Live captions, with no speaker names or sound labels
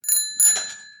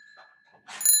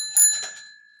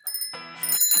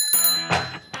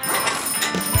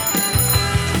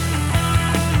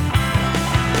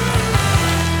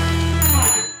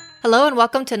Hello and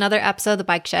welcome to another episode of The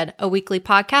Bike Shed, a weekly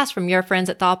podcast from your friends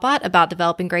at Thoughtbot about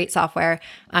developing great software.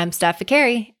 I'm Steph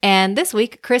Vicari, and this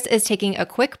week, Chris is taking a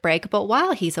quick break, but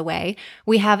while he's away,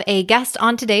 we have a guest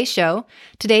on today's show.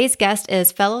 Today's guest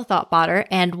is fellow Thoughtbotter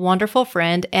and wonderful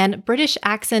friend and British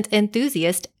accent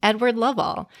enthusiast, Edward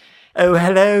Loveall. Oh,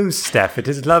 hello, Steph. It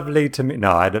is lovely to meet...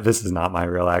 No, this is not my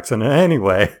real accent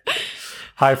anyway.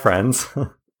 Hi, friends.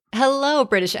 Hello,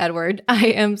 British Edward. I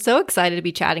am so excited to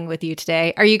be chatting with you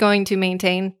today. Are you going to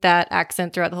maintain that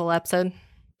accent throughout the whole episode?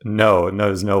 No,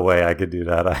 there's no way I could do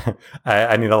that.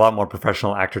 I need a lot more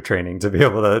professional actor training to be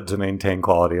able to maintain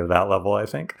quality of that level, I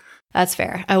think. That's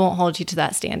fair. I won't hold you to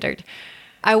that standard.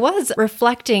 I was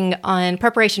reflecting on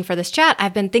preparation for this chat.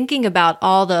 I've been thinking about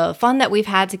all the fun that we've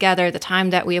had together, the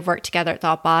time that we have worked together at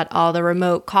Thoughtbot, all the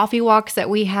remote coffee walks that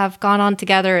we have gone on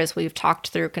together as we've talked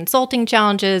through consulting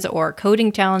challenges or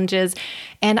coding challenges.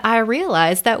 And I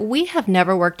realized that we have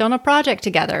never worked on a project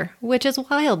together, which is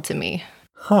wild to me.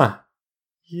 Huh.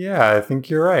 Yeah, I think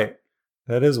you're right.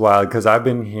 That is wild because I've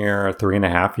been here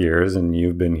 3.5 years and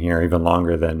you've been here even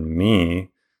longer than me.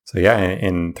 So yeah,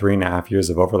 in 3.5 years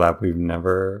of overlap, we've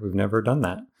never done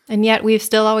that. And yet we've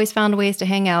still always found ways to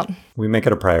hang out. We make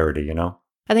it a priority, you know?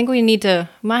 I think we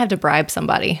might have to bribe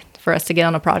somebody for us to get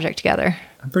on a project together.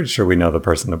 I'm pretty sure we know the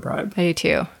person to bribe. I do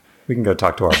too. We can go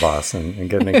talk to our boss and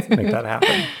make that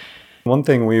happen. One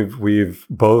thing we've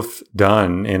both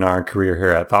done in our career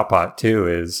here at Thoughtbot too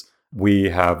is we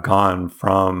have gone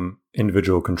from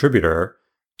individual contributor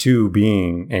to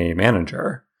being a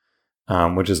manager.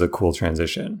 Which is a cool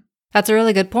transition. That's a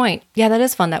really good point. Yeah, that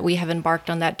is fun that we have embarked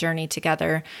on that journey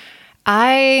together.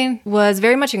 I was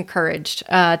very much encouraged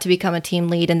to become a team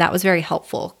lead, and that was very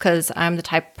helpful because I'm the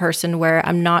type of person where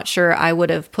I'm not sure I would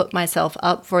have put myself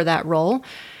up for that role.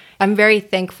 I'm very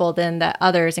thankful then that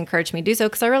others encouraged me to do so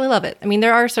because I really love it. I mean,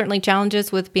 there are certainly challenges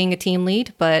with being a team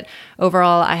lead, but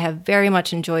overall, I have very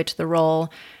much enjoyed the role.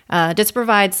 Just to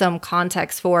provide some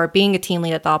context for being a team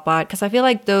lead at Thoughtbot, because I feel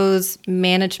like those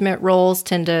management roles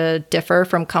tend to differ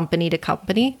from company to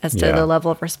company as to the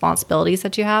level of responsibilities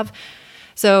that you have.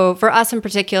 So for us in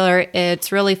particular,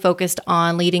 it's really focused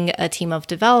on leading a team of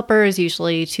developers,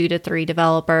 usually 2 to 3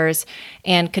 developers,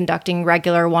 and conducting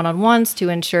regular one-on-ones to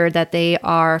ensure that they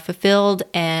are fulfilled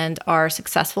and are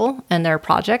successful in their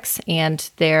projects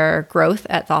and their growth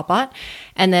at Thoughtbot,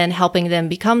 and then helping them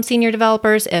become senior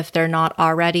developers if they're not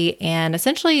already, and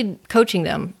essentially coaching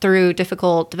them through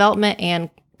difficult development and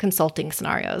consulting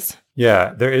scenarios.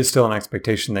 Yeah, there is still an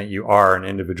expectation that you are an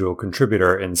individual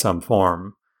contributor in some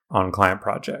form on client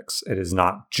projects. It is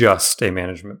not just a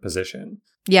management position.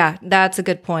 Yeah, that's a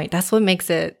good point. That's what makes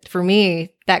it, for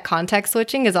me, that context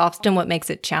switching is often what makes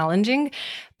it challenging,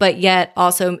 but yet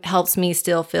also helps me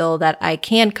still feel that I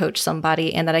can coach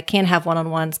somebody and that I can have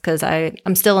one-on-ones because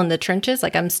I'm still in the trenches.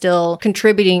 Like I'm still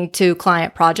contributing to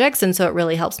client projects. And so it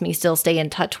really helps me still stay in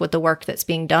touch with the work that's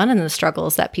being done and the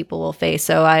struggles that people will face.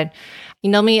 So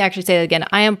let me actually say it again.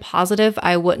 I am positive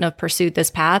I wouldn't have pursued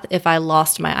this path if I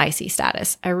lost my IC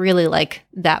status. I really like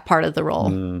that part of the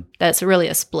role. That's really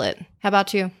a split. How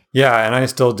about you? Yeah, and I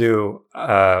still do.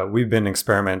 We've been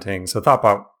experimenting. So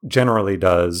Thoughtbot generally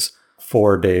does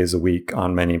 4 days a week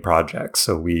on many projects.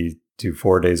 So we do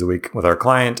 4 days a week with our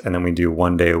client, and then we do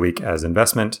 1 day a week as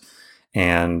investment.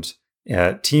 And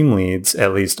team leads,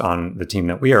 at least on the team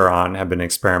that we are on, have been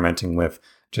experimenting with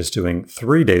just doing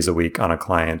 3 days a week on a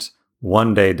client,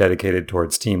 1 day dedicated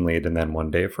towards team lead, and then 1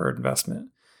 day for investment.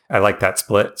 I like that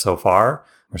split so far.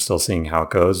 We're still seeing how it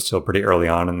goes. Still pretty early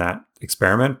on in that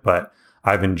experiment, but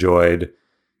I've enjoyed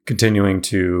continuing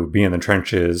to be in the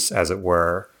trenches, as it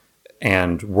were,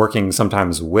 and working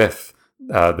sometimes with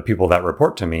the people that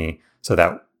report to me so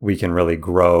that we can really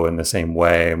grow in the same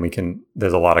way. And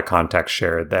there's a lot of context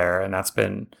shared there. And that's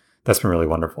been really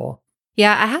wonderful.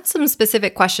 Yeah, I have some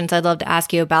specific questions I'd love to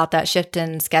ask you about that shift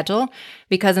in schedule,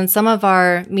 because in some of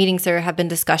our meetings, there have been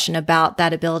discussion about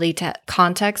that ability to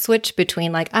context switch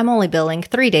between I'm only billing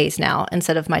 3 days now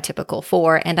instead of my typical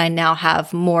 4, and I now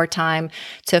have more time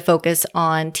to focus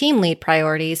on team lead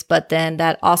priorities, but then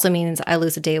that also means I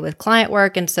lose a day with client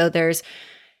work. And so there's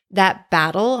that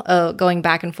battle of going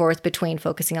back and forth between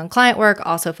focusing on client work,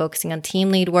 also focusing on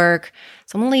team lead work.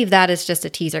 So I'm going to leave that as just a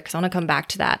teaser because I want to come back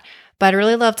to that. But I'd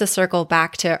really love to circle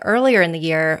back to earlier in the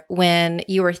year when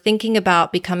you were thinking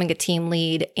about becoming a team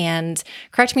lead. And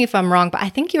correct me if I'm wrong, but I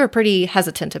think you were pretty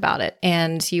hesitant about it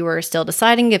and you were still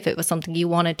deciding if it was something you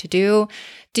wanted to do.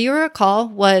 Do you recall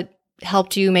what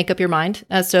helped you make up your mind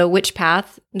as to which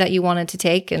path that you wanted to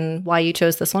take and why you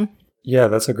chose this one? Yeah,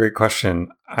 that's a great question.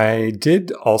 I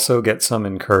did also get some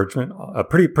encouragement, a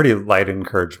pretty light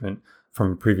encouragement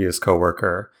from a previous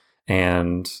coworker.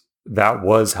 And that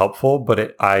was helpful,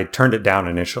 but I turned it down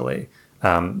initially.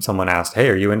 Someone asked, "Hey,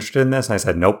 are you interested in this?" And I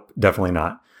said, "Nope, definitely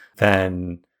not."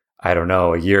 Then, I don't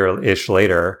know, a year-ish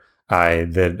later, I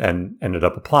did and ended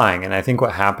up applying. And I think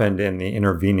what happened in the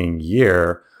intervening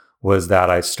year was that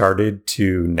I started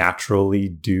to naturally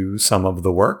do some of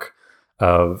the work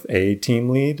of a team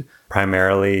lead,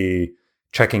 primarily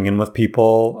checking in with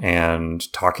people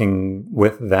and talking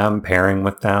with them, pairing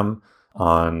with them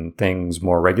on things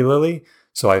more regularly.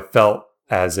 So I felt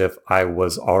as if I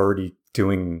was already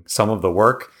doing some of the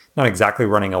work, not exactly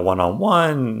running a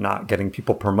one-on-one, not getting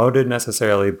people promoted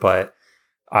necessarily, but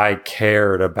I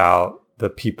cared about the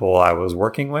people I was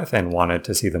working with and wanted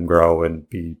to see them grow and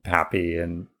be happy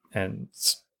and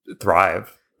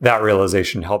thrive. That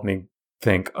realization helped me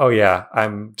think, oh yeah,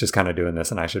 I'm just kind of doing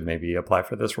this and I should maybe apply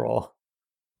for this role.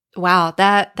 Wow,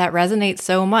 that resonates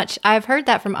so much. I've heard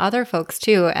that from other folks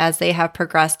too, as they have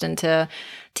progressed into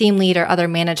team lead or other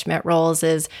management roles.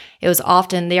 Is it was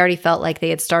often they already felt like they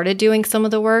had started doing some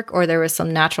of the work, or there was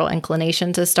some natural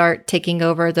inclination to start taking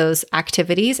over those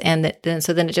activities, and then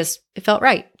it felt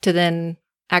right to then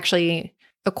actually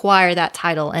acquire that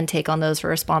title and take on those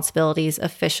responsibilities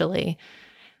officially.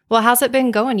 Well, how's it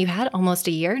been going? You had almost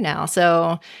a year now.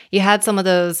 So you had some of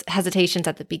those hesitations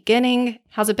at the beginning.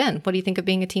 How's it been? What do you think of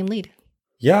being a team lead?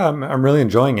 Yeah, I'm really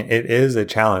enjoying it. It is a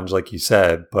challenge, like you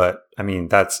said, but I mean,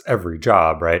 that's every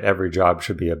job, right? Every job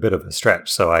should be a bit of a stretch.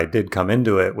 So I did come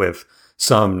into it with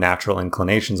some natural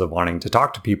inclinations of wanting to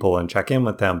talk to people and check in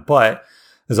with them, but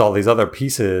there's all these other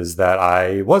pieces that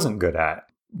I wasn't good at.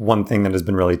 One thing that has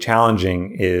been really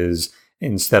challenging is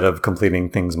instead of completing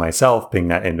things myself, being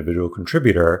that individual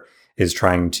contributor, is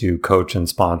trying to coach and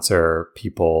sponsor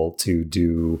people to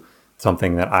do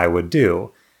something that I would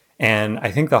do. And I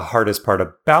think the hardest part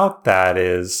about that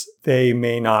is they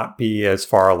may not be as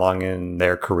far along in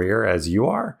their career as you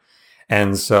are.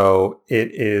 And so it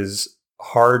is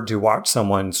hard to watch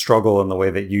someone struggle in the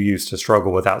way that you used to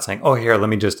struggle without saying, "Oh, here, let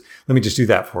me just do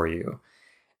that for you."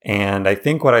 And I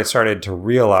think what I started to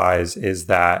realize is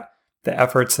that the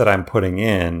efforts that I'm putting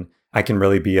in, I can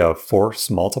really be a force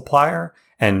multiplier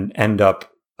and end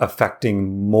up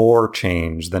affecting more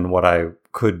change than what I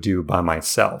could do by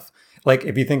myself. Like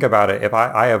if you think about it, if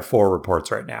I have 4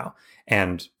 reports right now,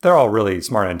 and they're all really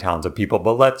smart and talented people,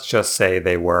 but let's just say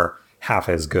they were half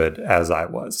as good as I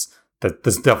was.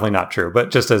 That's definitely not true,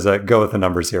 but just as a go with the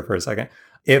numbers here for a second.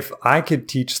 If I could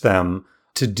teach them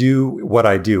to do what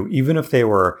I do, even if they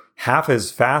were half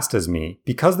as fast as me,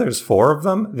 because there's 4 of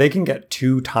them, they can get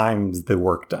 2 times the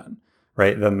work done,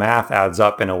 right? The math adds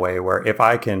up in a way where if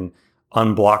I can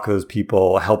unblock those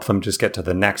people, help them just get to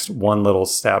the next one little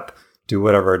step, do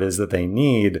whatever it is that they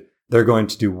need, they're going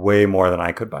to do way more than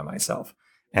I could by myself.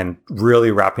 And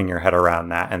really wrapping your head around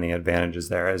that and the advantages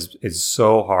there is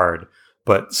so hard,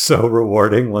 but so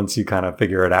rewarding once you kind of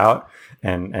figure it out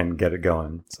and get it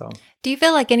going. So, do you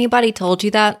feel like anybody told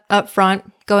you that up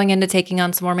front going into taking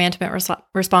on some more management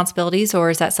responsibilities, or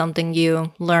is that something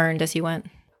you learned as you went?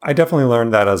 I definitely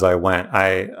learned that as I went.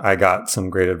 I got some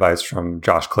great advice from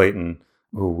Josh Clayton,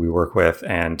 who we work with,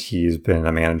 and he's been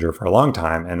a manager for a long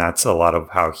time. And that's a lot of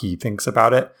how he thinks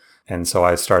about it. And so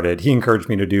he encouraged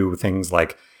me to do things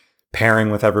like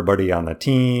pairing with everybody on the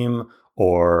team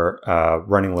or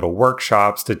running little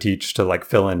workshops to teach to like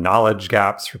fill in knowledge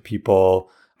gaps for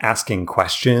people, asking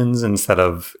questions instead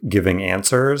of giving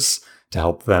answers to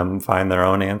help them find their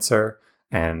own answer.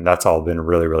 And that's all been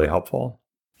really, really helpful.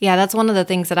 Yeah, that's one of the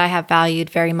things that I have valued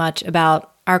very much about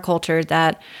our culture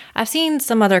that I've seen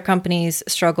some other companies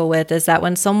struggle with is that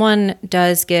when someone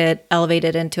does get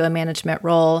elevated into a management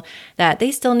role, that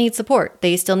they still need support.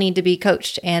 They still need to be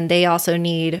coached, and they also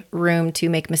need room to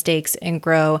make mistakes and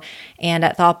grow. And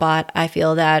at ThoughtBot, I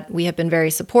feel that we have been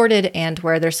very supported, and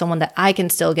where there's someone that I can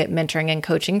still get mentoring and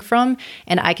coaching from,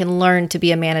 and I can learn to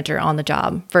be a manager on the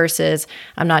job versus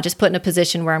I'm not just put in a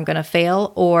position where I'm going to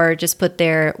fail or just put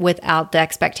there without the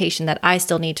expectation that I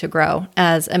still need to grow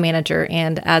as a manager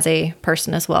and as a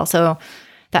person as well. So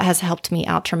that has helped me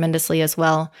out tremendously as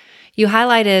well. You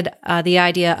highlighted the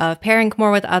idea of pairing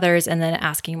more with others and then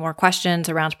asking more questions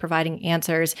around providing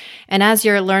answers. And as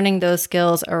you're learning those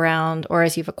skills around, or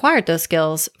as you've acquired those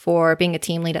skills for being a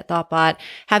team lead at ThoughtBot,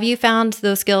 have you found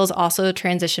those skills also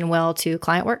transition well to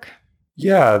client work?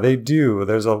 Yeah, they do.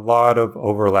 There's a lot of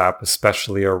overlap,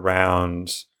 especially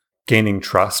around gaining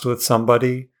trust with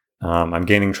somebody. I'm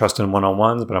gaining trust in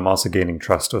one-on-ones, but I'm also gaining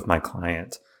trust with my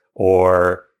client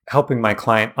or helping my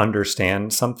client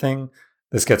understand something.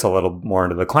 This gets a little more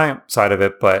into the client side of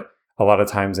it, but a lot of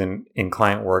times in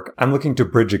client work, I'm looking to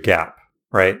bridge a gap,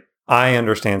 right? I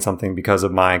understand something because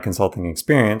of my consulting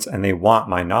experience and they want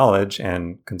my knowledge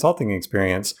and consulting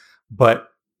experience, but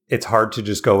it's hard to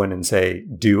just go in and say,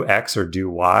 do X or do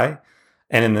Y.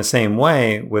 And in the same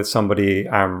way, with somebody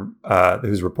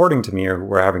who's reporting to me or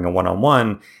we're having a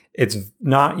one-on-one, it's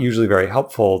not usually very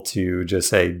helpful to just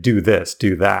say, do this,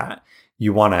 do that.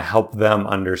 You want to help them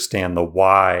understand the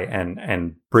why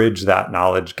and bridge that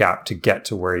knowledge gap to get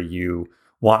to where you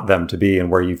want them to be and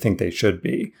where you think they should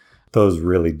be. Those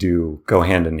really do go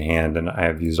hand in hand. And I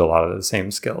have used a lot of the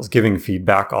same skills. Giving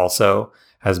feedback also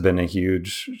has been a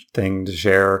huge thing to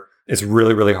share. It's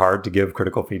really, really hard to give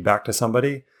critical feedback to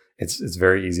somebody. It's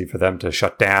very easy for them to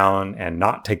shut down and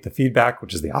not take the feedback,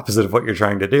 which is the opposite of what you're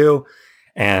trying to do.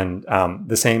 And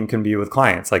the same can be with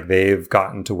clients. Like they've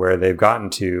gotten to where they've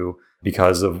gotten to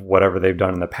because of whatever they've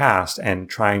done in the past, and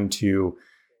trying to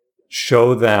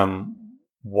show them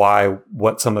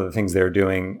what some of the things they're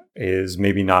doing is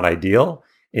maybe not ideal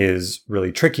is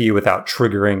really tricky without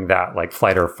triggering that like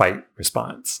flight or fight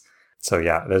response. So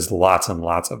yeah, there's lots and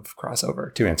lots of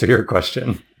crossover to answer your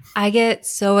question. I get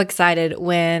so excited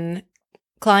when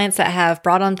clients that have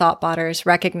brought on ThoughtBotters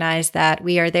recognize that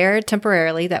we are there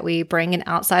temporarily, that we bring an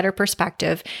outsider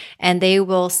perspective, and they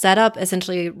will set up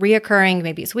essentially reoccurring,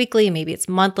 maybe it's weekly, maybe it's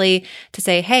monthly, to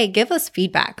say, hey, give us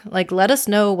feedback. Like, let us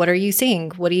know, what are you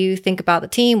seeing? What do you think about the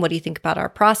team? What do you think about our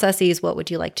processes? What would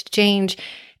you like to change?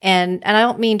 And I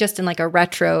don't mean just in like a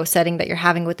retro setting that you're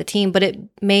having with the team, but it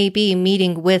may be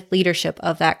meeting with leadership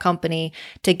of that company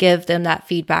to give them that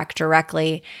feedback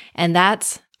directly. And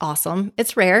that's awesome.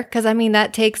 It's rare because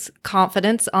that takes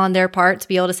confidence on their part to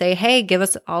be able to say, hey, give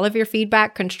us all of your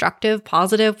feedback, constructive,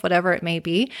 positive, whatever it may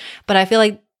be. But I feel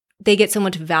like they get so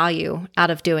much value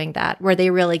out of doing that, where they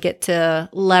really get to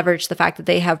leverage the fact that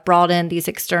they have brought in these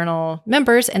external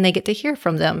members and they get to hear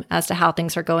from them as to how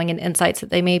things are going and insights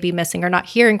that they may be missing or not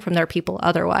hearing from their people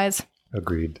otherwise.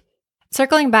 Agreed.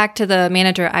 Circling back to the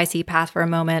manager IC path for a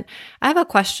moment, I have a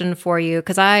question for you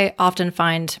because I often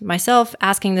find myself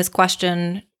asking this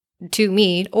question to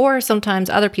me, or sometimes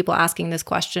other people asking this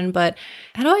question, but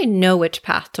how do I know which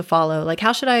path to follow? Like,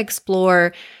 how should I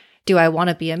explore? Do I want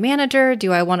to be a manager?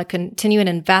 Do I want to continue and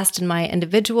invest in my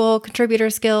individual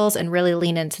contributor skills and really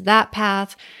lean into that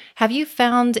path? Have you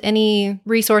found any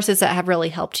resources that have really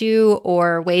helped you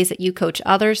or ways that you coach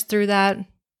others through that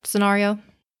scenario?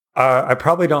 I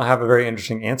probably don't have a very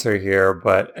interesting answer here,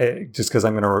 but just because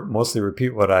I'm going to mostly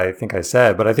repeat what I think I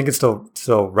said, but I think it's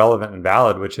still relevant and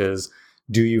valid, which is,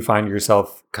 do you find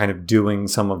yourself kind of doing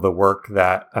some of the work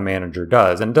that a manager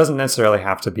does? And it doesn't necessarily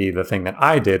have to be the thing that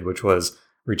I did, which was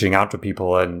reaching out to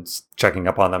people and checking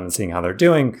up on them and seeing how they're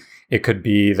doing. It could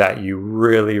be that you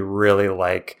really, really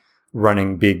like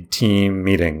running big team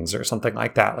meetings or something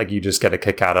like that. Like you just get a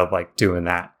kick out of like doing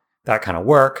that kind of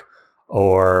work.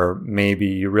 Or maybe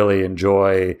you really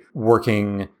enjoy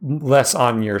working less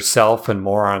on yourself and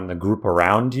more on the group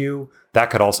around you. That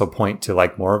could also point to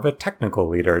like more of a technical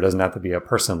leader. It doesn't have to be a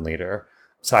person leader.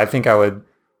 So I think I would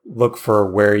look for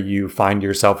where you find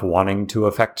yourself wanting to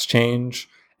affect change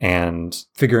and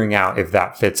figuring out if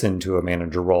that fits into a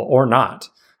manager role or not.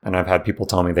 And I've had people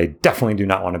tell me they definitely do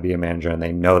not want to be a manager, and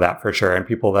they know that for sure. And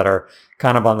people that are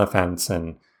kind of on the fence.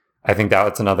 And I think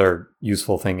that's another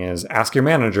useful thing is ask your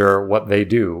manager what they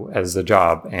do as a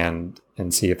job and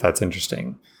see if that's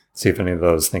interesting. See if any of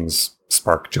those things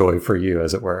spark joy for you,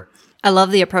 as it were. I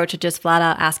love the approach of just flat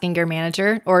out asking your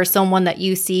manager or someone that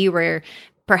you see where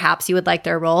perhaps you would like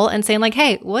their role and saying like,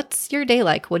 hey, what's your day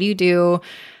like? What do you do?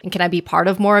 And can I be part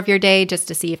of more of your day just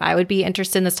to see if I would be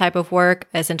interested in this type of work?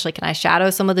 Essentially, can I shadow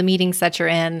some of the meetings that you're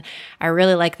in? I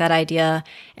really like that idea.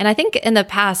 And I think in the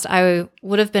past, I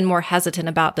would have been more hesitant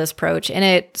about this approach. And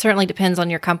it certainly depends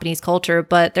on your company's culture.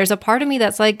 But there's a part of me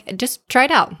that's like, just try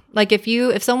it out. Like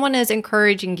if someone is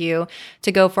encouraging you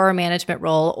to go for a management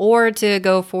role or to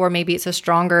go for maybe it's a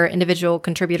stronger individual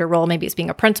contributor role, maybe it's being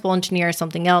a principal engineer or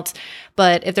something else.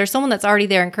 But if there's someone that's already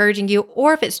there encouraging you,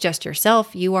 or if it's just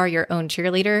yourself, you are your own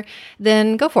cheerleader,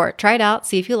 then go for it. Try it out.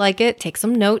 See if you like it. Take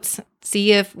some notes.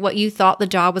 See if what you thought the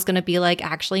job was going to be like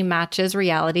actually matches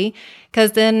reality.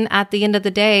 Because then at the end of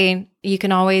the day, you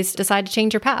can always decide to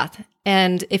change your path.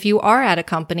 And if you are at a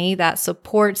company that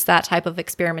supports that type of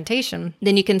experimentation,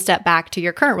 then you can step back to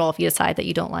your current role if you decide that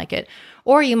you don't like it.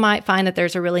 Or you might find that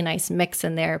there's a really nice mix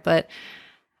in there. But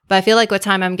I feel like with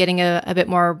time, I'm getting a bit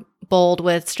more bold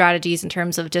with strategies in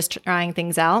terms of just trying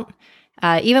things out.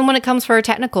 Even when it comes for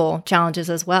technical challenges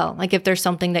as well. Like if there's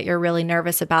something that you're really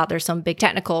nervous about, there's some big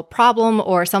technical problem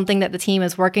or something that the team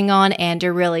is working on and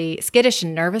you're really skittish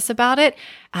and nervous about it,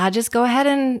 just go ahead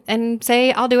and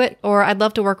say, I'll do it, or I'd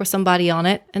love to work with somebody on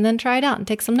it, and then try it out and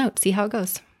take some notes, see how it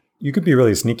goes. You could be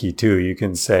really sneaky too. You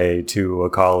can say to a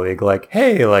colleague like,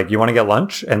 hey, like you want to get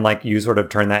lunch? And like you sort of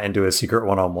turn that into a secret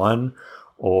one-on-one.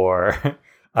 or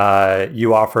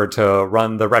you offer to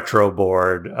run the retro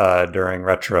board during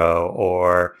retro,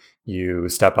 or you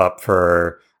step up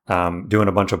for doing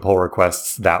a bunch of pull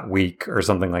requests that week or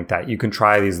something like that. You can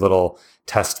try these little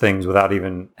test things without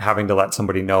even having to let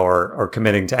somebody know or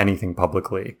committing to anything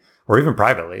publicly or even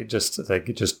privately, just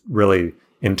really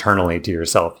internally to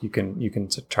yourself. You can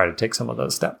try to take some of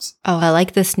those steps. Oh, I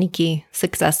like the sneaky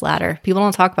success ladder. People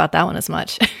don't talk about that one as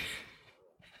much.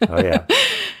 Oh yeah.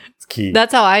 It's key.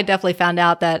 That's how I definitely found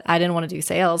out that I didn't want to do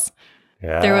sales.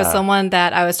 Yeah. There was someone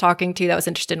that I was talking to that was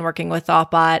interested in working with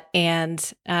Thoughtbot, and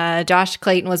Josh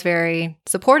Clayton was very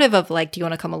supportive of like, do you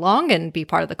want to come along and be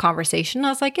part of the conversation? I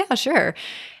was like, yeah, sure.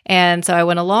 And so I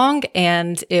went along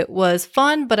and it was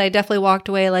fun, but I definitely walked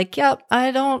away like, yep,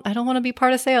 I don't want to be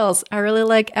part of sales. I really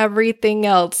like everything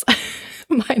else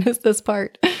minus this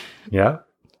part. Yeah.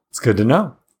 It's good to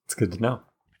know. It's good to know.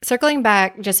 Circling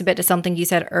back just a bit to something you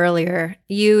said earlier,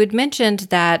 you had mentioned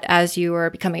that as you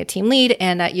were becoming a team lead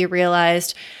and that you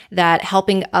realized that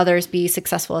helping others be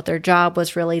successful at their job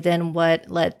was really then what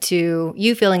led to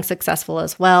you feeling successful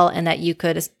as well, and that you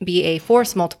could be a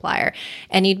force multiplier.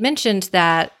 And you'd mentioned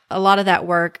that a lot of that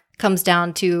work comes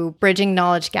down to bridging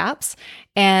knowledge gaps.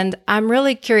 And I'm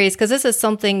really curious because this is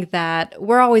something that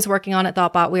we're always working on at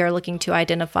Thoughtbot. We are looking to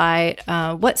identify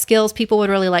what skills people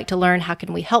would really like to learn. How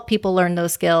can we help people learn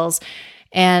those skills?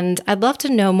 And I'd love to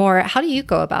know more. How do you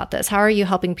go about this? How are you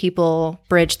helping people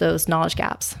bridge those knowledge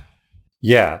gaps?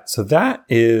 Yeah, so that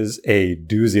is a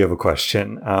doozy of a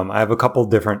question. I have a couple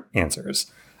different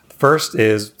answers. First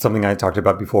is something I talked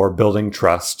about before, building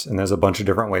trust. And there's a bunch of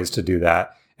different ways to do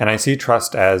that. And I see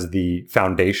trust as the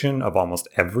foundation of almost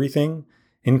everything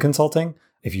in consulting.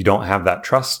 If you don't have that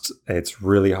trust, it's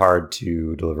really hard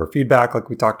to deliver feedback like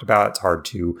we talked about. It's hard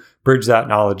to bridge that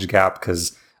knowledge gap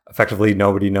because effectively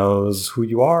nobody knows who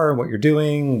you are and what you're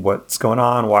doing, what's going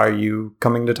on, why are you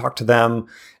coming to talk to them.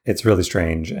 It's really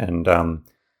strange. And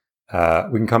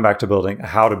we can come back to building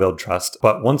how to build trust.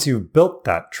 But once you've built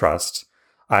that trust,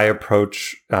 I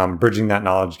approach bridging that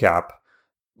knowledge gap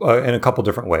in a couple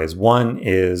different ways. One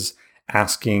is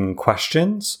asking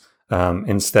questions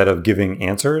instead of giving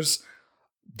answers.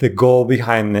 The goal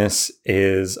behind this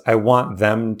is I want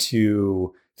them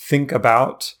to think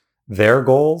about their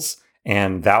goals,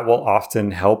 and that will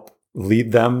often help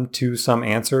lead them to some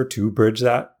answer to bridge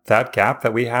that gap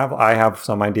that we have. I have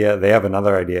some idea, they have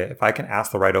another idea. If I can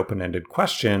ask the right open-ended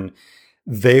question,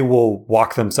 they will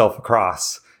walk themselves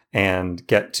across and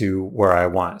get to where I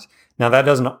want. Now, that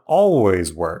doesn't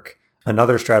always work.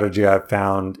 Another strategy I've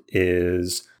found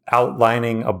is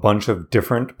outlining a bunch of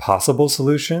different possible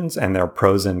solutions and their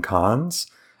pros and cons.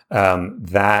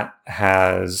 That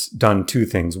has done two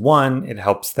things. One, it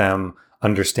helps them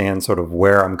understand sort of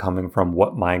where I'm coming from,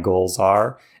 what my goals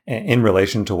are in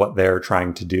relation to what they're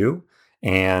trying to do.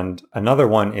 And another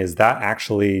one is that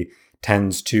actually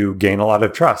tends to gain a lot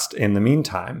of trust in the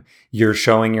meantime. You're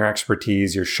showing your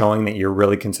expertise, you're showing that you're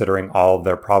really considering all of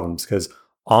their problems, because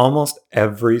almost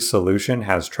every solution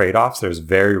has trade-offs. There's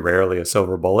very rarely a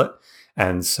silver bullet.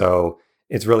 And so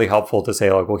it's really helpful to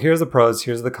say, like, well, here's the pros,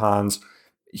 here's the cons,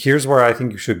 here's where I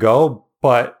think you should go,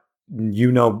 but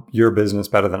you know your business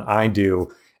better than I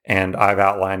do. And I've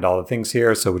outlined all the things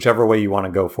here. So whichever way you want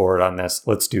to go forward on this,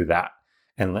 let's do that.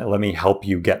 And let me help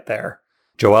you get there.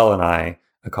 Joelle and I,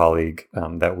 a colleague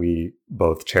that we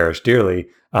both cherish dearly,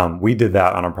 we did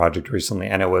that on a project recently,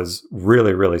 and it was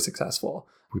really, really successful.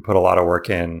 We put a lot of work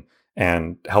in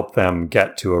and helped them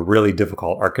get to a really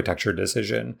difficult architecture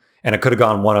decision. And it could have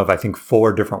gone one of, I think,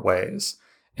 4 different ways.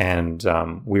 And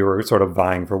we were sort of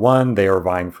vying for one, they were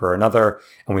vying for another,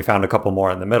 and we found a couple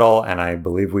more in the middle. And I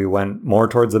believe we went more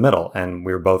towards the middle, and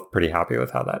we were both pretty happy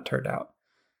with how that turned out.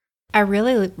 I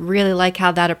really, really like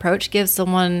how that approach gives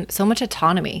someone so much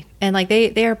autonomy, and like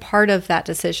they are part of that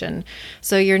decision.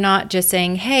 So you're not just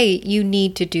saying, hey, you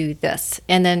need to do this,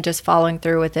 and then just following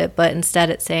through with it. But instead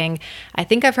it's saying, I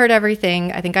think I've heard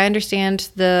everything. I think I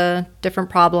understand the different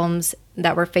problems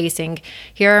that we're facing.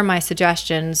 Here are my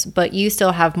suggestions, but you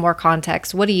still have more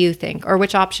context. What do you think? Or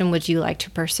which option would you like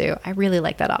to pursue? I really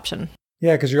like that option.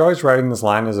 Yeah, because you're always writing this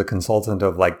line as a consultant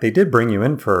of like, they did bring you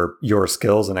in for your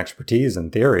skills and expertise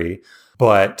in theory,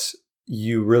 but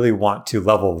you really want to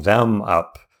level them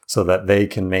up so that they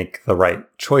can make the right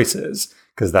choices.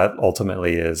 Because that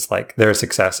ultimately is like their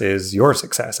success is your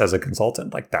success as a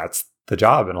consultant. Like that's the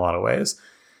job in a lot of ways.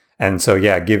 And so,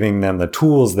 yeah, giving them the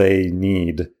tools they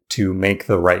need to make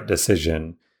the right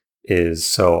decision is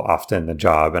so often the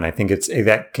job. And I think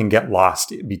that can get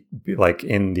lost like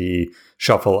in the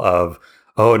shuffle of,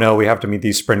 oh no, we have to meet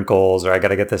these sprint goals, or I got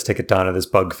to get this ticket done or this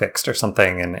bug fixed or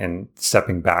something. And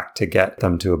stepping back to get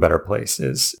them to a better place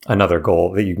is another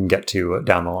goal that you can get to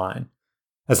down the line.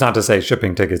 That's not to say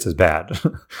shipping tickets is bad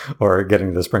or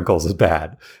getting the sprint goals is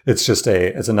bad. It's just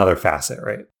it's another facet,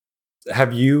 right?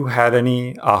 Have you had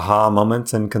any aha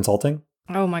moments in consulting?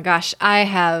 Oh my gosh, I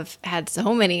have had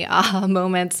so many aha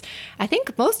moments. I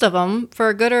think most of them,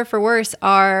 for good or for worse,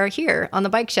 are here on the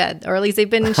Bike Shed, or at least they've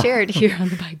been shared here on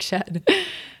the Bike Shed.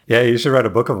 Yeah, you should write a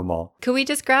book of them all. Could we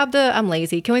just grab I'm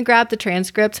lazy. Can we grab the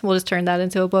transcript? We'll just turn that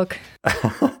into a book.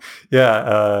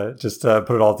 Yeah, just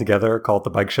put it all together, call it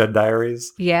the Bike Shed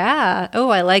Diaries. Yeah. Oh,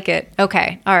 I like it.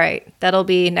 Okay. All right. That'll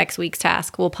be next week's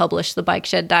task. We'll publish the Bike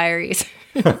Shed Diaries.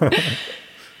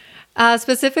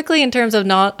 Specifically in terms of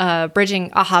not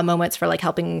bridging aha moments for like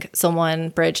helping someone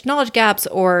bridge knowledge gaps,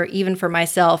 or even for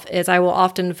myself, is I will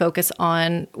often focus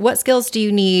on what skills do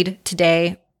you need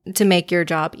today to make your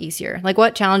job easier? Like,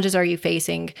 what challenges are you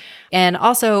facing? And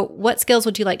also, what skills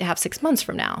would you like to have 6 months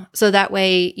from now? So that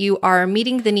way you are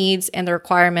meeting the needs and the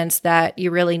requirements that you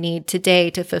really need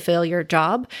today to fulfill your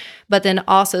job. But then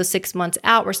also 6 months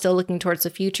out, we're still looking towards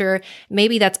the future.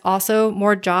 Maybe that's also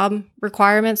more job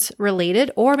requirements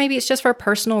related, or maybe it's just for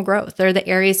personal growth. They're the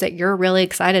areas that you're really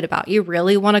excited about. You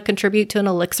really want to contribute to an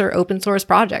Elixir open source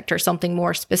project or something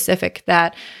more specific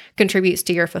that contributes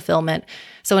to your fulfillment.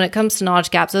 So when it comes to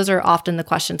knowledge gaps, those are often the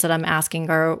questions that I'm asking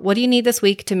are, what do you need this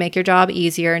week to make your job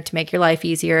easier and to make your life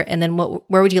easier? And then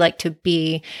where would you like to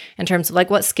be in terms of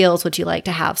like, what skills would you like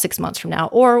to have 6 months from now?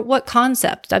 Or what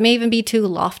concept? That may even be too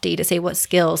lofty to say what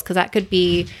skills, because that could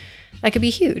be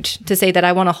huge to say that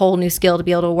I want a whole new skill to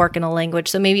be able to work in a language.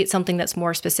 So maybe it's something that's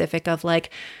more specific of like,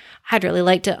 I'd really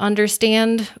like to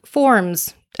understand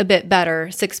forms a bit better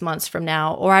 6 months from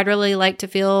now, or I'd really like to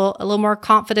feel a little more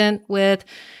confident with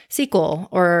SQL,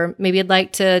 or maybe I'd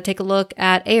like to take a look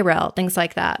at AREL, things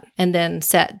like that, and then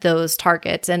set those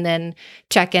targets and then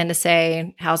check in to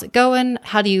say, how's it going?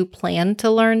 How do you plan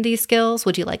to learn these skills?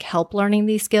 Would you like help learning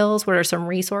these skills? What are some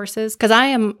resources? Because I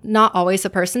am not always a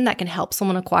person that can help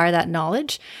someone acquire that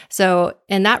knowledge. So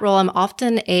in that role, I'm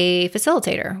often a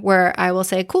facilitator where I will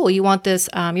say, cool, you want this,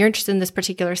 you're interested in this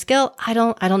particular skill. I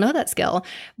don't know that skill,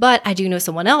 but I do know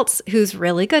someone else who's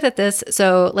really good at this.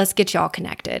 So let's get y'all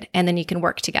connected, and then you can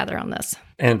work together on this.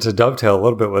 And to dovetail a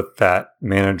little bit with that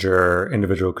manager,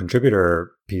 individual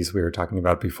contributor piece we were talking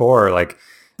about before, like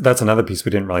that's another piece we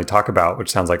didn't really talk about,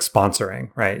 which sounds like sponsoring,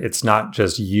 right? It's not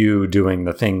just you doing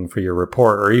the thing for your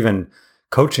report or even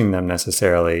coaching them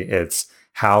necessarily. It's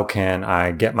how can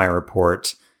I get my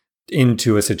report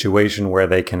into a situation where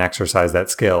they can exercise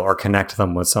that skill or connect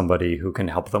them with somebody who can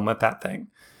help them with that thing.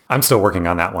 I'm still working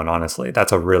on that one, honestly.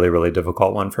 That's a really, really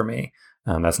difficult one for me.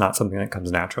 That's not something that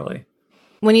comes naturally.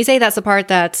 When you say that's the part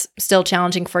that's still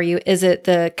challenging for you, is it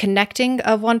the connecting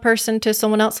of one person to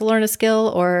someone else to learn a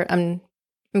skill? Or I'm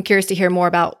curious to hear more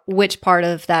about which part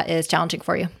of that is challenging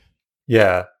for you.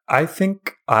 Yeah, I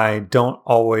think I don't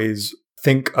always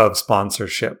think of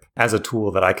sponsorship as a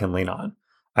tool that I can lean on.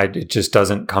 It just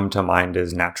doesn't come to mind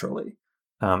as naturally.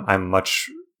 I'm much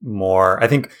more, I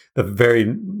think the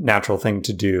very natural thing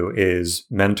to do is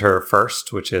mentor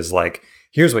first, which is like,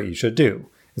 here's what you should do.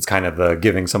 It's kind of the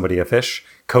giving somebody a fish.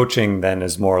 Coaching then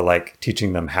is more like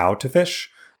teaching them how to fish.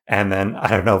 And then I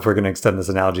don't know if we're going to extend this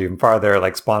analogy even farther,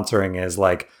 like sponsoring is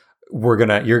like, you're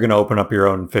going to open up your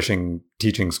own fishing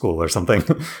teaching school or something.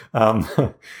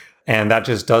 And that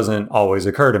just doesn't always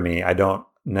occur to me. I don't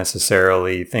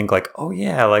necessarily think like, oh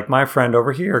yeah, like my friend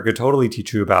over here could totally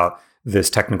teach you about this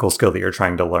technical skill that you're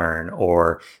trying to learn,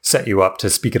 or set you up to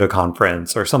speak at a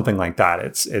conference or something like that.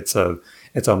 It's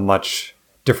a much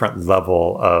different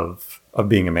level of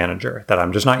being a manager that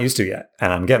I'm just not used to yet.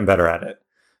 And I'm getting better at it,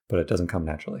 but it doesn't come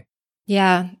naturally.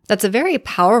 Yeah, that's a very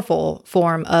powerful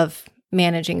form of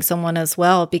managing someone as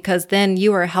well, because then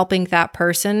you are helping that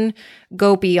person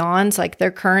go beyond like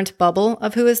their current bubble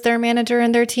of who is their manager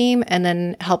and their team, and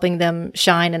then helping them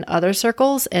shine in other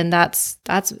circles. And that's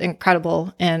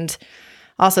incredible. And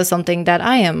also something that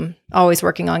I am always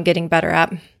working on getting better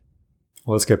at. Well,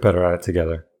 let's get better at it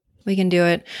together. We can do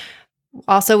it.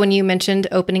 Also, when you mentioned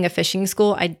opening a fishing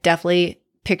school, I definitely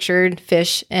pictured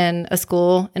fish in a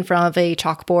school in front of a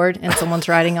chalkboard, and someone's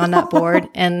riding on that board,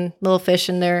 and little fish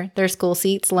in their school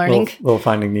seats learning. Little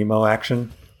Finding Nemo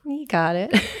action. You got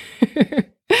it.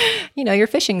 Your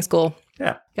fishing school.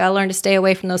 Yeah. Got to learn to stay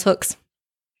away from those hooks.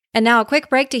 And now a quick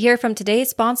break to hear from today's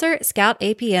sponsor, Scout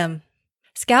APM.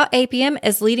 Scout APM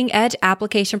is leading-edge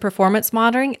application performance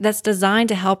monitoring that's designed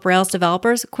to help Rails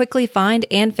developers quickly find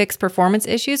and fix performance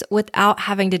issues without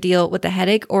having to deal with the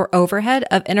headache or overhead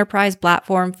of enterprise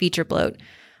platform feature bloat.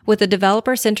 With a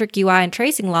developer-centric UI and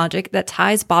tracing logic that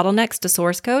ties bottlenecks to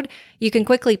source code, you can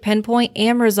quickly pinpoint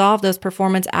and resolve those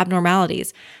performance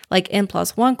abnormalities, like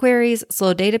N+1 queries,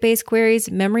 slow database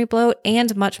queries, memory bloat,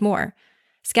 and much more.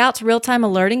 Scout's real-time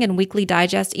alerting and weekly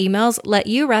digest emails let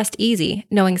you rest easy,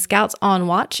 knowing Scout's on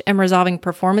watch and resolving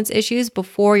performance issues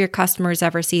before your customers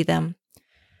ever see them.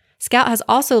 Scout has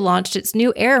also launched its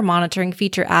new error monitoring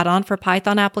feature add-on for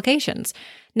Python applications.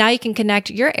 Now you can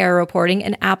connect your error reporting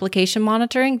and application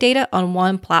monitoring data on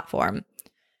one platform.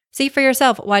 See for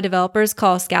yourself why developers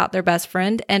call Scout their best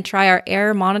friend and try our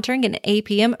error monitoring and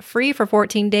APM free for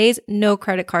 14 days, no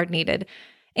credit card needed.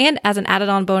 And as an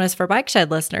added-on bonus for Bike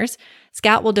Shed listeners,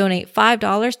 Scout will donate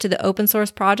 $5 to the open source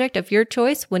project of your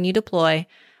choice when you deploy.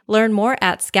 Learn more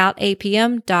at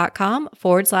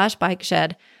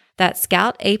scoutapm.com/bikeshed. That's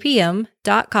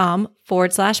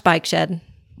scoutapm.com/bikeshed.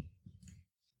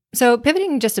 So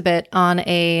pivoting just a bit on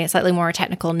a slightly more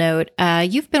technical note,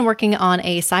 you've been working on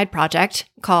a side project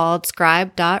called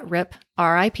scribe.rip,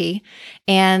 RIP,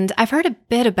 and I've heard a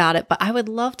bit about it, but I would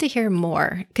love to hear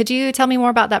more. Could you tell me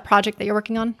more about that project that you're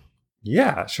working on?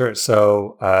 Yeah, sure.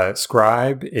 So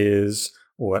Scribe is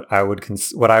what I would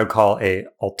call a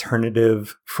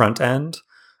alternative front end.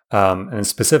 And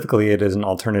specifically, it is an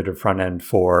alternative front end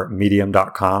for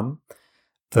medium.com.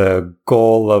 The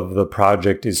goal of the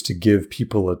project is to give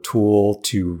people a tool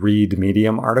to read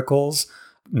Medium articles,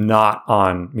 not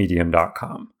on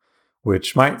medium.com,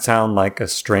 which might sound like a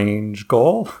strange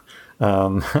goal.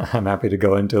 I'm happy to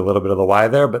go into a little bit of the why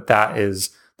there, but that is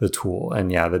the tool.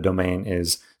 And yeah, the domain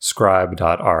is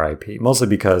scribe.rip, mostly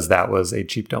because that was a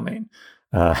cheap domain.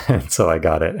 And so I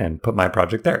got it and put my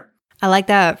project there. I like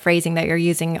that phrasing that you're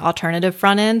using, alternative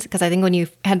front end, because I think when you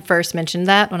had first mentioned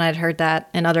that, when I'd heard that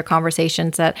in other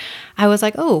conversations, that I was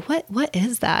like, oh, what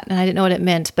is that? And I didn't know what it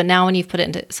meant. But now when you've put it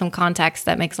into some context,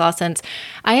 that makes a lot of sense.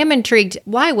 I am intrigued.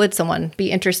 Why would someone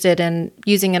be interested in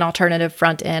using an alternative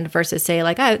front end versus say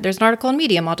like, oh, there's an article in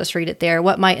Medium, I'll just read it there.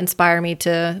 What might inspire me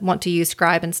to want to use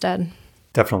Scribe instead?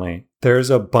 Definitely. There's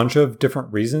a bunch of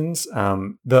different reasons.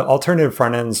 The alternative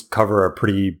front ends cover a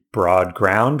pretty broad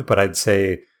ground, but I'd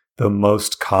say the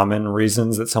most common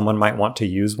reasons that someone might want to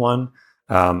use one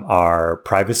are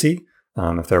privacy.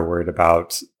 If they're worried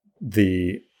about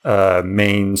the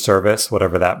main service,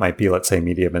 whatever that might be, let's say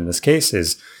Medium in this case,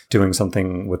 is doing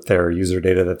something with their user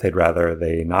data that they'd rather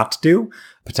they not do,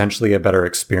 potentially a better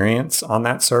experience on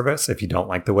that service. If you don't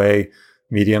like the way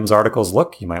Medium's articles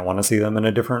look, you might want to see them in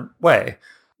a different way.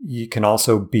 You can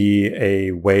also be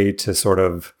a way to sort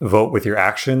of vote with your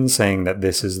actions, saying that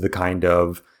this is the kind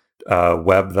of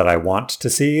web that I want to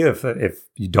see if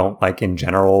you don't like in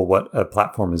general what a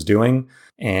platform is doing.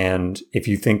 And if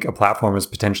you think a platform is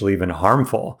potentially even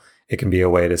harmful, it can be a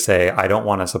way to say, I don't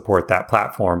want to support that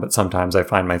platform, but sometimes I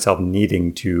find myself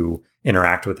needing to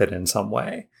interact with it in some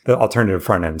way. The alternative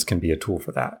front ends can be a tool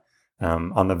for that.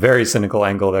 On the very cynical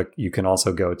angle that you can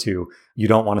also go to, you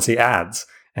don't want to see ads.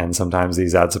 And sometimes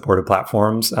these ad-supported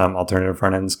platforms, alternative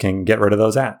front ends can get rid of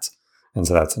those ads. And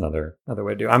so that's another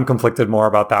way to do it. I'm conflicted more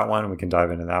about that one. We can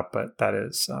dive into that, but that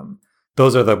is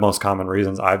those are the most common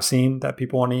reasons I've seen that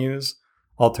people want to use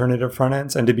alternative front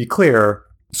ends. And to be clear,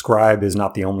 Scribe is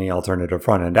not the only alternative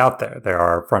front end out there. There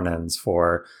are front ends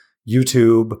for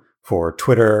YouTube, for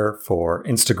Twitter, for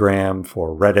Instagram,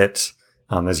 for Reddit.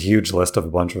 There's a huge list of a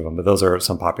bunch of them, but those are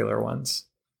some popular ones.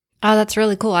 Oh, that's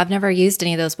really cool. I've never used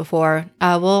any of those before.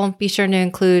 We'll be sure to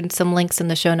include some links in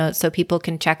the show notes so people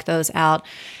can check those out.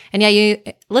 And yeah, you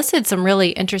listed some really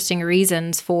interesting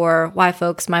reasons for why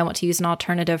folks might want to use an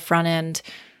alternative front end.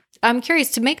 I'm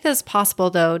curious, to make this possible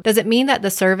though, does it mean that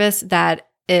the service that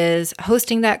is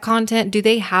hosting that content, do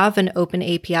they have an open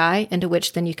API into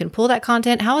which then you can pull that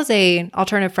content? How is a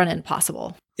alternative front end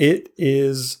possible? It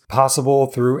is possible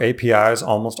through APIs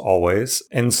almost always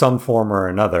in some form or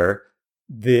another.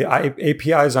 The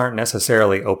APIs aren't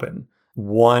necessarily open.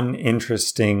 One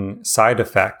interesting side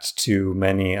effect to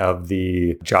many of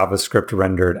the JavaScript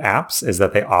rendered apps is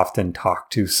that they often talk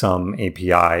to some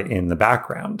API in the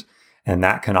background. And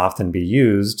that can often be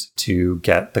used to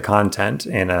get the content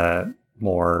in a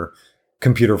more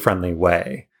computer-friendly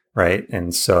way, right?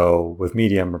 And so with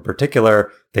Medium in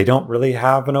particular, they don't really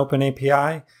have an open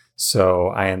API. So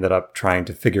I ended up trying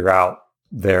to figure out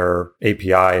their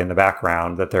API in the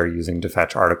background that they're using to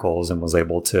fetch articles and was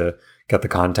able to get the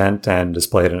content and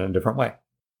display it in a different way.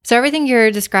 So everything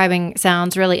you're describing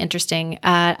sounds really interesting.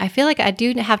 I feel like I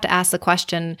do have to ask the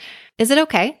question, is it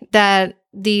okay that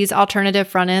these alternative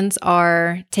front ends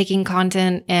are taking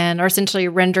content and are essentially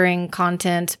rendering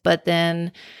content, but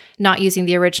then not using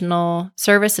the original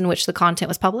service in which the content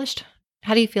was published?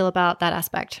 How do you feel about that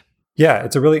aspect? Yeah,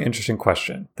 it's a really interesting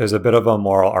question. There's a bit of a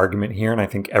moral argument here, and I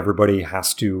think everybody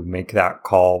has to make that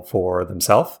call for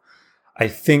themselves. I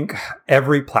think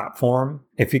every platform,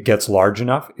 if it gets large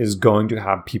enough, is going to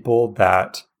have people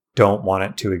that don't want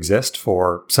it to exist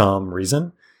for some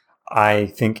reason. I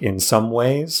think in some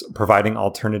ways, providing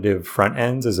alternative front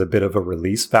ends is a bit of a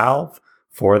release valve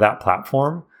for that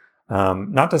platform.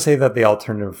 Not to say that the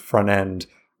alternative front end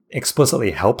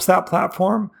explicitly helps that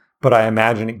platform, but I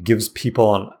imagine it gives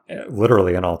people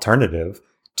literally an alternative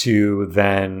to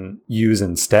then use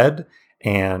instead,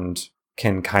 and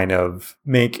can kind of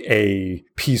make a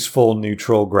peaceful,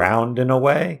 neutral ground in a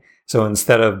way. So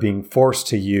instead of being forced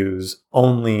to use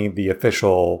only the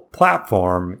official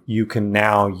platform, you can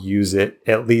now use it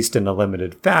at least in a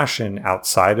limited fashion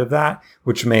outside of that,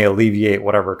 which may alleviate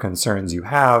whatever concerns you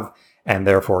have and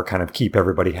therefore kind of keep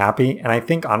everybody happy. And I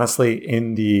think honestly,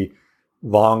 in the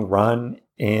long run,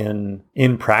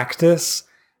 in practice,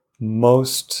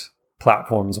 most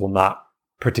platforms will not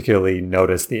particularly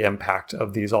notice the impact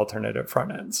of these alternative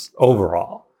front ends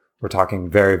overall. We're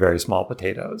talking very, very small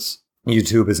potatoes.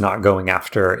 YouTube is not going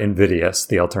after Invidious,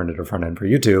 the alternative front end for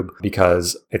YouTube,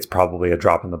 because it's probably a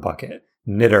drop in the bucket.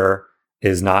 Knitter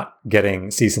is not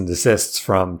getting cease and desists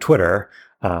from Twitter.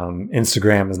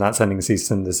 Instagram is not sending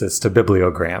cease and desists to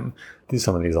Bibliogram,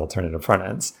 some of these alternative front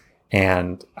ends.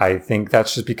 And I think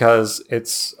that's just because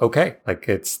it's okay. Like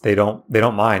they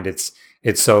don't mind. It's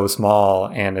so small,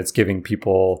 and it's giving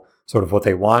people sort of what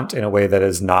they want in a way that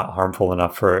is not harmful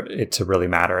enough for it to really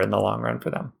matter in the long run for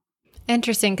them.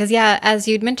 Interesting. Because, yeah, as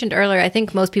you'd mentioned earlier, I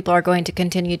think most people are going to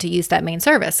continue to use that main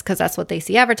service because that's what they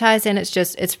see advertised. And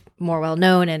it's more well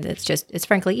known, and it's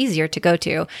frankly easier to go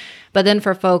to. But then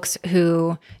for folks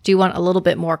who do want a little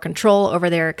bit more control over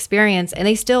their experience, and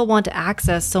they still want to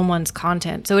access someone's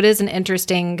content. So it is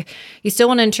you still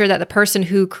want to ensure that the person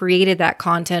who created that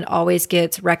content always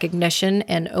gets recognition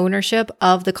and ownership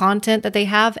of the content that they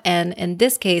have. And in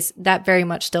this case, that very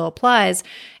much still applies.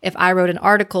 If I wrote an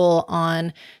article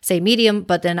on, say, Medium,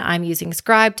 but then I'm using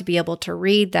Scribe to be able to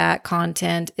read that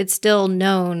content, it's still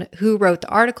known who wrote the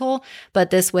article, but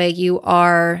this way you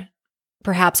are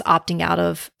perhaps opting out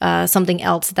of something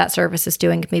else that service is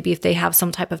doing, maybe if they have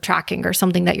some type of tracking or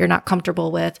something that you're not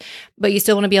comfortable with. But you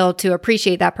still want to be able to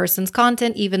appreciate that person's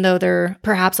content, even though they're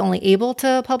perhaps only able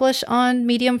to publish on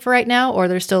Medium for right now, or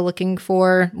they're still looking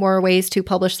for more ways to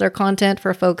publish their content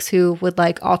for folks who would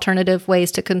like alternative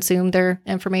ways to consume their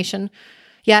information.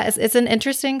 Yeah, it's an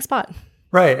interesting spot.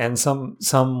 Right. And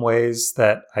some ways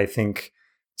that I think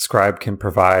Scribe can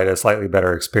provide a slightly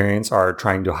better experience are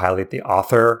trying to highlight the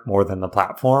author more than the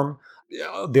platform.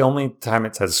 The only time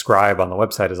it says Scribe on the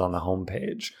website is on the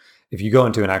homepage. If you go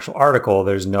into an actual article,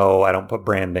 I don't put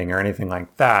branding or anything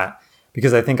like that,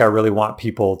 because I think I really want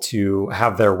people to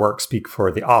have their work speak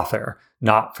for the author,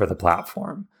 not for the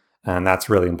platform. And that's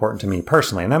really important to me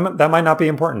personally. And that might not be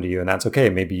important to you, and that's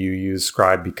okay. Maybe you use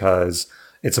Scribe because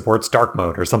it supports dark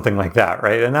mode or something like that,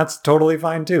 right? And that's totally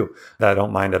fine too. I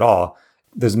don't mind at all.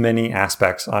 There's many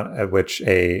aspects at which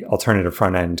a alternative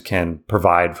front end can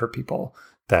provide for people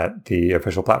that the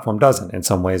official platform doesn't. In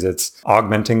some ways, it's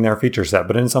augmenting their feature set,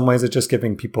 but in some ways, it's just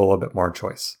giving people a bit more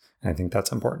choice. And I think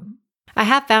that's important. I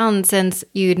have found, since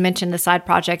you'd mentioned the side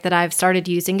project, that I've started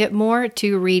using it more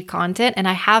to read content, and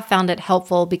I have found it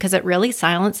helpful because it really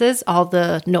silences all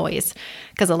the noise.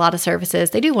 Because a lot of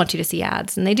services, they do want you to see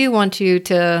ads, and they do want you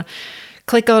to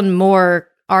click on more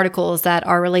articles that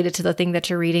are related to the thing that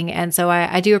you're reading. And so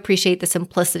I do appreciate the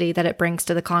simplicity that it brings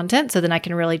to the content, so then I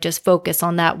can really just focus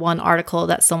on that one article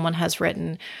that someone has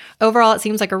written. Overall, it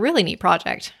seems like a really neat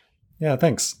project. Yeah,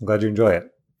 thanks. I'm glad you enjoy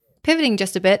it. Pivoting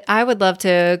just a bit, I would love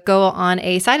to go on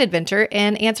a side adventure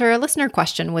and answer a listener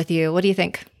question with you. What do you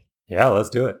think? Yeah, let's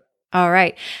do it. All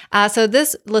right. So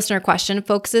this listener question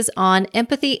focuses on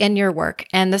empathy in your work.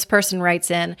 And this person writes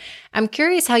in, I'm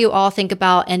curious how you all think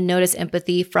about and notice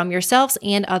empathy from yourselves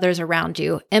and others around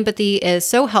you. Empathy is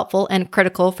so helpful and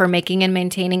critical for making and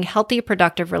maintaining healthy,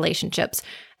 productive relationships.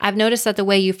 I've noticed that the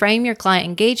way you frame your client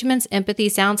engagements, empathy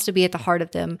sounds to be at the heart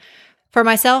of them. For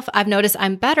myself, I've noticed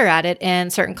I'm better at it in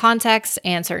certain contexts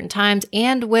and certain times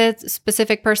and with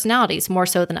specific personalities more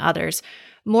so than others.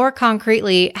 More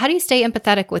concretely, how do you stay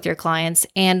empathetic with your clients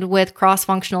and with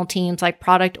cross-functional teams like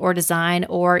product or design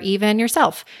or even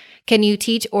yourself? Can you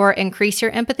teach or increase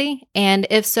your empathy? And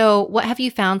if so, what have you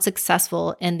found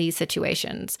successful in these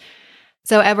situations?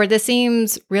 So, Edward, this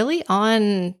seems really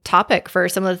on topic for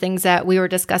some of the things that we were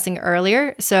discussing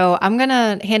earlier. So I'm going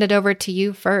to hand it over to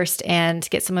you first and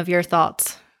get some of your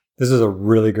thoughts. This is a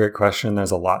really great question.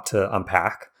 There's a lot to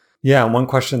unpack. Yeah, and one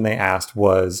question they asked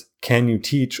was, can you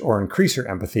teach or increase your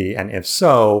empathy? And if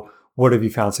so, what have you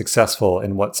found successful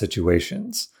in what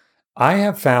situations? I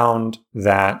have found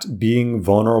that being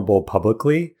vulnerable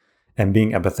publicly and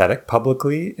being empathetic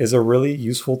publicly is a really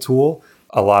useful tool.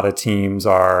 A lot of teams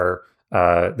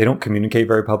they don't communicate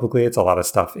very publicly. It's a lot of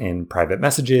stuff in private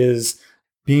messages.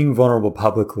 Being vulnerable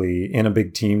publicly in a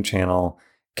big team channel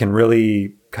can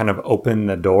really kind of open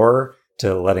the door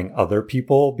to letting other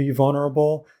people be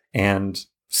vulnerable and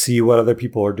see what other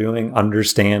people are doing,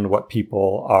 understand what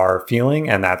people are feeling.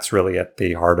 And that's really at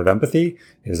the heart of empathy,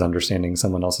 is understanding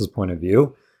someone else's point of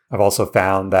view. I've also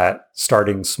found that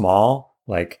starting small,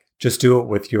 like just do it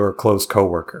with your close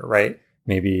coworker, right?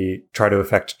 Maybe try to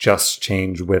affect just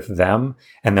change with them.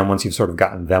 And then once you've sort of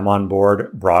gotten them on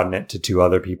board, broaden it to 2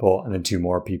 other people and then 2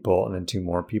 more people and then 2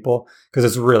 more people. Because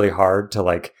it's really hard to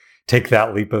like take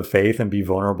that leap of faith and be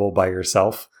vulnerable by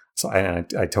yourself. So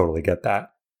I totally get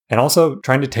that. And also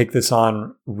trying to take this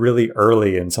on really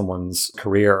early in someone's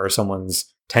career or someone's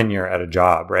tenure at a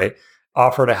job, right?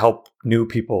 Offer to help new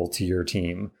people to your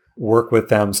team, work with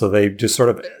them so they just sort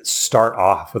of start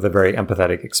off with a very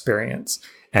empathetic experience.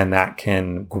 And that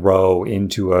can grow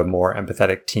into a more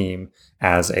empathetic team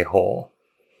as a whole.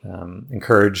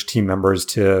 Encourage team members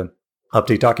to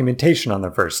update documentation on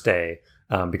their first day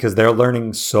because they're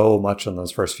learning so much on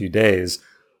those first few days.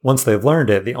 Once they've learned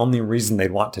it, the only reason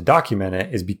they'd want to document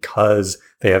it is because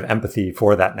they have empathy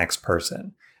for that next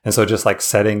person. And so just like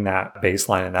setting that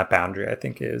baseline and that boundary, I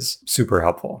think is super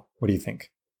helpful. What do you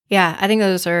think? Yeah, I think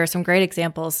those are some great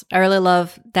examples. I really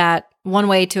love that one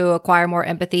way to acquire more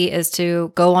empathy is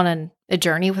to go on a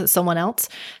journey with someone else.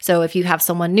 So if you have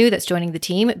someone new that's joining the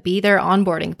team, be their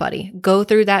onboarding buddy. Go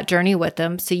through that journey with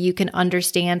them so you can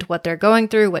understand what they're going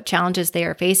through, what challenges they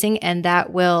are facing, and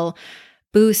that will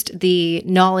boost the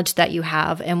knowledge that you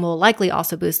have and will likely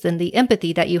also boost then the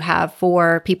empathy that you have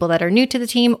for people that are new to the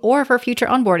team or for future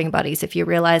onboarding buddies if you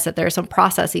realize that there are some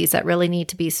processes that really need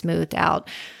to be smoothed out.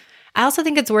 I also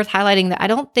think it's worth highlighting that I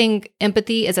don't think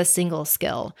empathy is a single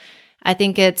skill. I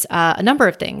think it's a number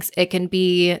of things. It can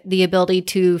be the ability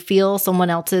to feel someone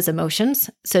else's emotions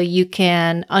so you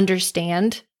can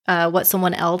understand what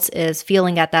someone else is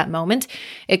feeling at that moment.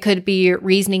 It could be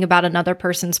reasoning about another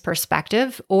person's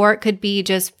perspective, or it could be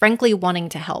just frankly wanting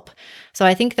to help. So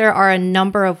I think there are a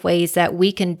number of ways that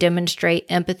we can demonstrate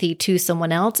empathy to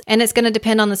someone else, and it's going to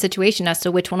depend on the situation as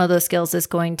to which one of those skills is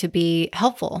going to be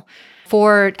helpful.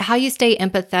 For how you stay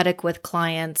empathetic with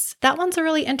clients, that one's a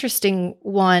really interesting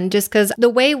one just because the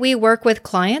way we work with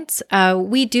clients,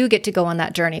 we do get to go on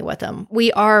that journey with them.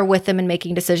 We are with them in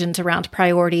making decisions around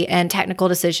priority and technical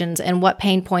decisions and what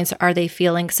pain points are they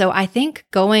feeling. So I think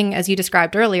going, as you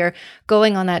described earlier,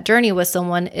 going on that journey with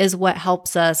someone is what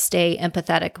helps us stay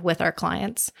empathetic with our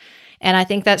clients. And I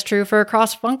think that's true for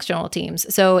cross-functional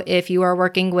teams. So if you are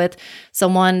working with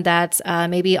someone that's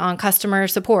maybe on customer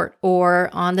support or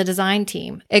on the design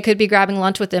team, it could be grabbing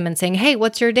lunch with them and saying, hey,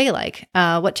 what's your day like?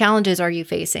 What challenges are you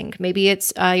facing? Maybe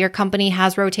it's your company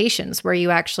has rotations where you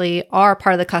actually are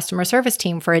part of the customer service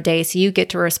team for a day, so you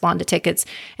get to respond to tickets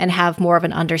and have more of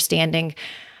an understanding.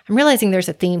 I'm realizing there's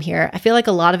a theme here. I feel like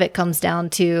a lot of it comes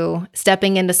down to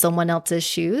stepping into someone else's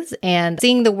shoes and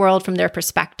seeing the world from their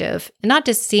perspective, and not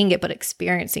just seeing it, but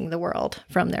experiencing the world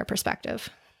from their perspective.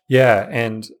 Yeah.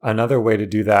 And another way to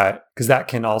do that, because that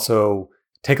can also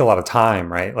take a lot of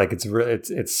time, right? Like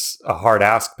it's a hard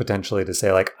ask potentially to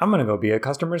say like, I'm going to go be a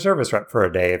customer service rep for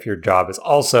a day. If your job is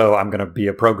also, I'm going to be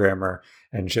a programmer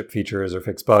and ship features or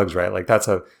fix bugs, right? Like that's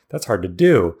hard to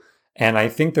do. And I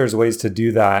think there's ways to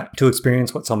do that, to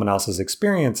experience what someone else is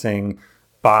experiencing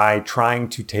by trying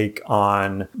to take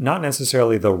on not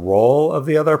necessarily the role of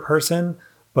the other person,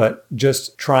 but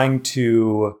just trying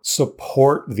to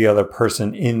support the other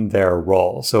person in their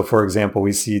role. So for example,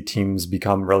 we see teams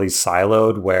become really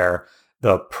siloed where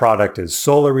the product is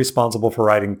solely responsible for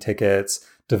writing tickets,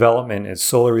 development is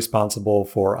solely responsible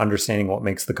for understanding what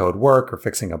makes the code work or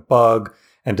fixing a bug,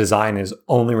 and design is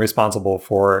only responsible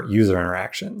for user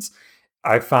interactions.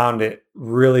 I found it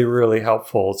really, really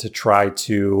helpful to try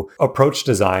to approach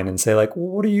design and say like,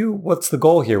 what's the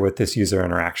goal here with this user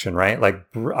interaction, right? Like,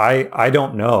 I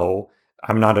don't know.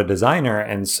 I'm not a designer.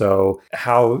 And so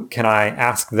how can I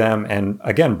ask them and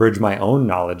again, bridge my own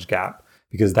knowledge gap?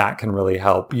 Because that can really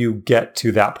help you get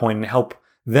to that point and help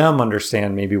them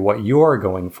understand maybe what you're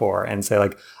going for and say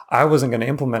like, I wasn't going to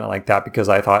implement it like that because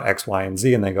I thought X, Y, and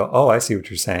Z. And they go, oh, I see what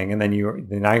you're saying. And then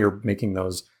now you're making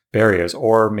those barriers.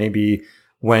 Or maybe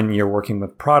when you're working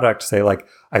with product, say like,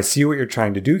 I see what you're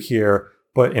trying to do here,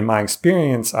 but in my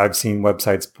experience, I've seen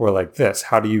websites for like this.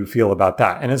 How do you feel about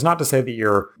that? And it's not to say that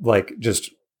you're like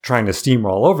just trying to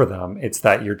steamroll over them. It's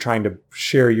that you're trying to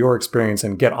share your experience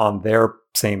and get on their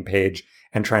same page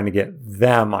and trying to get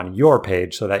them on your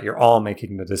page so that you're all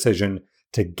making the decision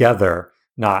together,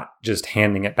 not just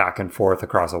handing it back and forth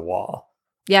across a wall.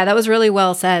 Yeah, that was really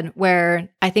well said, where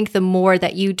I think the more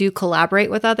that you do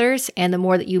collaborate with others and the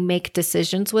more that you make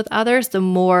decisions with others, the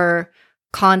more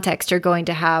context you're going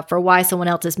to have for why someone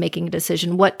else is making a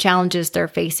decision, what challenges they're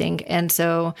facing. And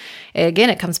so again,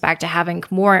 it comes back to having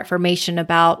more information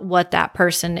about what that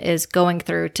person is going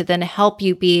through to then help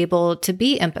you be able to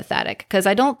be empathetic. Because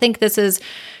I don't think this is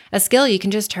a skill you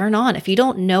can just turn on. If you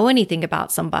don't know anything about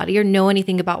somebody or know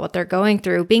anything about what they're going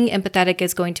through, being empathetic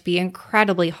is going to be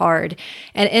incredibly hard.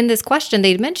 And in this question,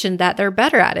 they mentioned that they're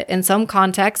better at it in some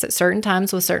contexts at certain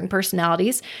times with certain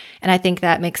personalities. And I think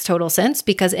that makes total sense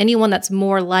because anyone that's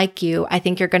more like you, I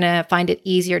think you're going to find it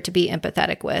easier to be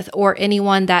empathetic with, or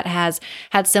anyone that has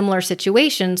had similar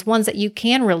situations, ones that you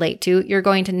can relate to, you're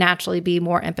going to naturally be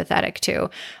more empathetic to.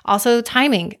 Also,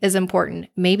 timing is important.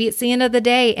 Maybe it's the end of the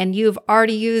day and you've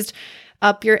already used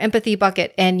up your empathy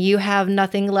bucket and you have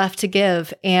nothing left to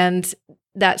give. And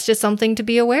that's just something to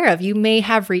be aware of. You may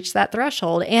have reached that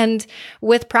threshold. And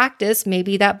with practice,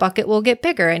 maybe that bucket will get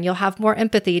bigger and you'll have more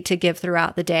empathy to give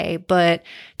throughout the day. But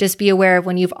just be aware of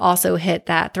when you've also hit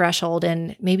that threshold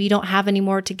and maybe you don't have any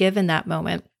more to give in that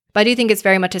moment. But I do think it's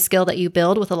very much a skill that you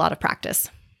build with a lot of practice.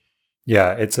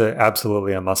 Yeah, it's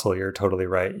absolutely a muscle. You're totally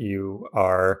right. You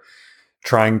are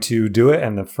trying to do it.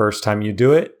 And the first time you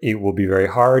do it, it will be very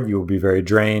hard. You will be very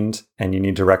drained and you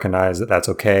need to recognize that that's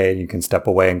okay. You can step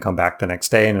away and come back the next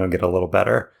day and it'll get a little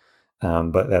better.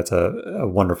 But that's a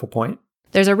wonderful point.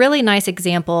 There's a really nice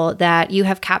example that you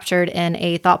have captured in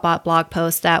a Thoughtbot blog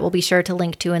post that we'll be sure to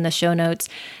link to in the show notes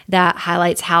that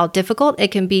highlights how difficult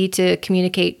it can be to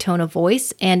communicate tone of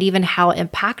voice and even how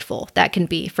impactful that can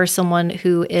be for someone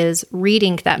who is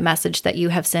reading that message that you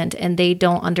have sent and they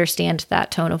don't understand that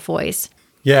tone of voice.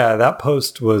 Yeah, that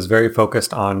post was very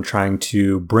focused on trying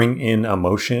to bring in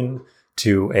emotion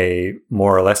to a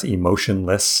more or less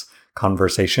emotionless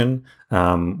conversation,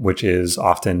 which is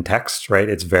often text, right?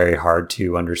 It's very hard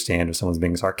to understand if someone's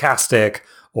being sarcastic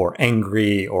or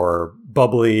angry or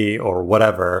bubbly or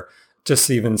whatever.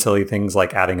 Just even silly things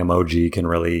like adding emoji can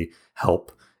really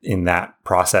help in that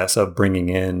process of bringing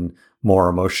in more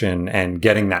emotion and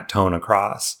getting that tone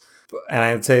across. And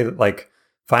I'd say like,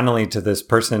 finally, to this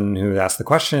person who asked the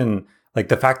question, like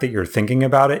the fact that you're thinking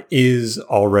about it is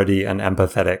already an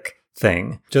empathetic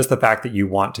thing. Just the fact that you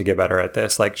want to get better at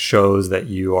this, like shows that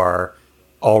you are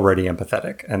already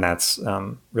empathetic. And that's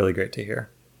really great to hear.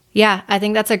 Yeah, I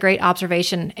think that's a great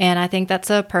observation. And I think that's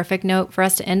a perfect note for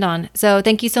us to end on. So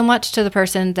thank you so much to the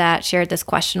person that shared this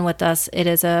question with us. It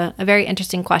is a very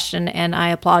interesting question. And I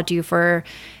applaud you for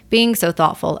being so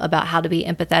thoughtful about how to be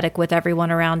empathetic with everyone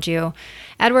around you.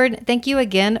 Edward, thank you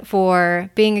again for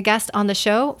being a guest on the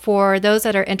show. For those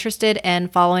that are interested in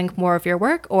following more of your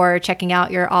work or checking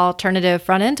out your alternative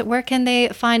front end, where can they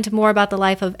find more about the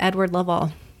life of Edward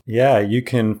Loveall? Yeah, you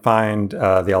can find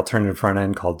the alternative front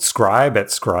end called Scribe at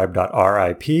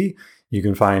scribe.rip. You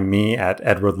can find me at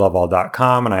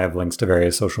edwardloveall.com, and I have links to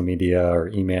various social media or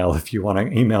email if you want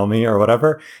to email me or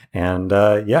whatever. And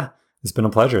yeah, it's been a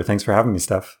pleasure. Thanks for having me,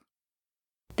 Steph.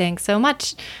 Thanks so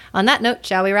much. On that note,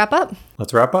 shall we wrap up?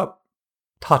 Let's wrap up.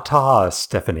 Ta-ta,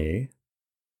 Stephanie.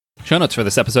 Show notes for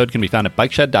this episode can be found at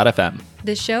bikeshed.fm.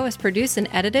 This show is produced and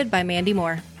edited by Mandy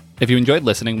Moore. If you enjoyed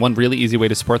listening, one really easy way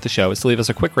to support the show is to leave us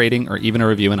a quick rating or even a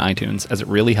review in iTunes, as it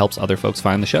really helps other folks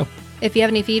find the show. If you have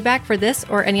any feedback for this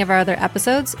or any of our other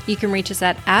episodes, you can reach us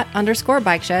at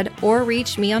 @_bikeshed or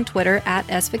reach me on Twitter at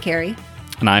 @svicari.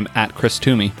 And I'm at Chris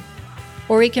Toomey.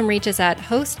 Or you can reach us at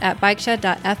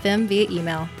host@bikeshed.fm via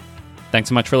email. Thanks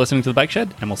so much for listening to The Bike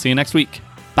Shed, and we'll see you next week.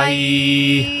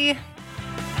 Bye.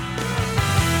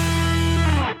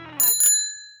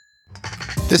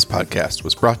 This podcast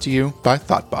was brought to you by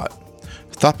Thoughtbot.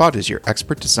 Thoughtbot is your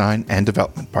expert design and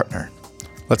development partner.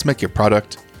 Let's make your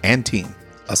product and team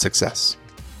a success.